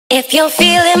If you're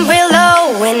feeling real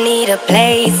low and need a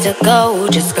place to go,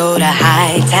 just go to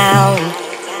Hightown.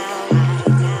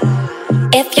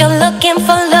 If you're looking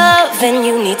for love and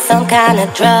you need some kind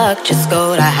of drug, just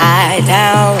go to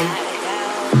Hightown.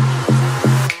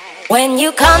 When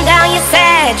you calm down, you're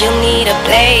sad, you need a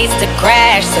place to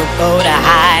crash, so go to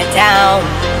Hightown.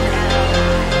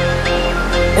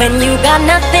 When you got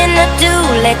nothing to do,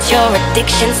 let your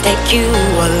addictions take you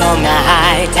along to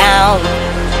Hightown.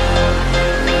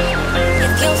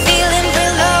 If you're feeling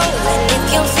real low, and if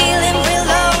you're feeling real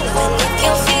low, and if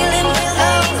you're feeling real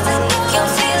low, and if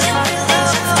you're feeling real low,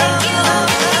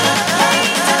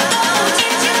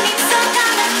 take you you need some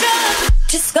kind of drug,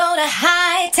 just go to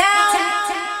Hightown.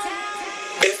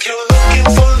 If you're looking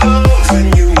for love and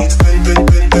you need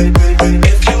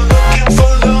if you're looking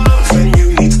for love and you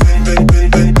need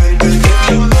if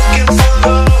you're looking for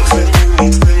love and you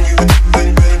need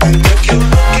if you're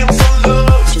looking for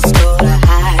love, Just go to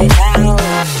Hightown.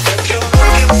 if you're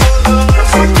looking for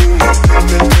love and you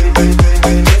need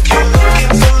if you're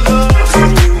looking for love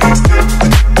and you need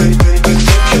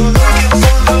if you're looking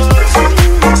for love and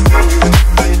you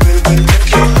need if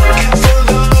you're looking for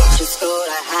love, Just go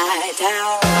to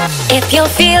Hightown. If you're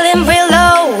feeling real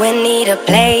low and need a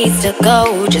place to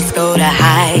go, just go to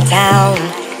Hightown.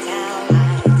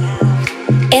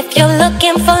 If you're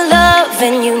looking for love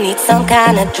and you need some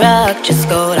kind of drug, just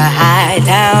go to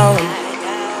Hightown.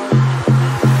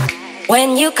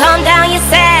 When you calm down, you're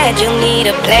sad, you need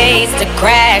a place to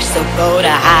crash, so go to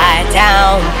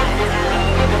Hightown.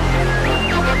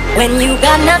 When you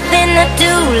got nothing to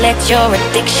do, let your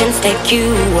addictions take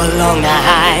you along to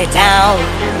Hightown.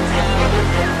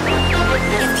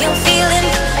 If you're feeling,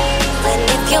 and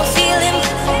if you're feeling,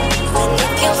 and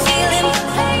if you're feeling,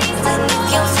 and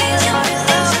if you're feeling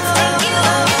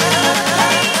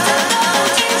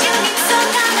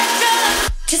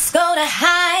just go to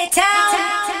Hightown.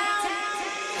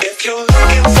 if you're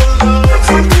looking for love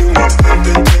and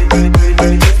you need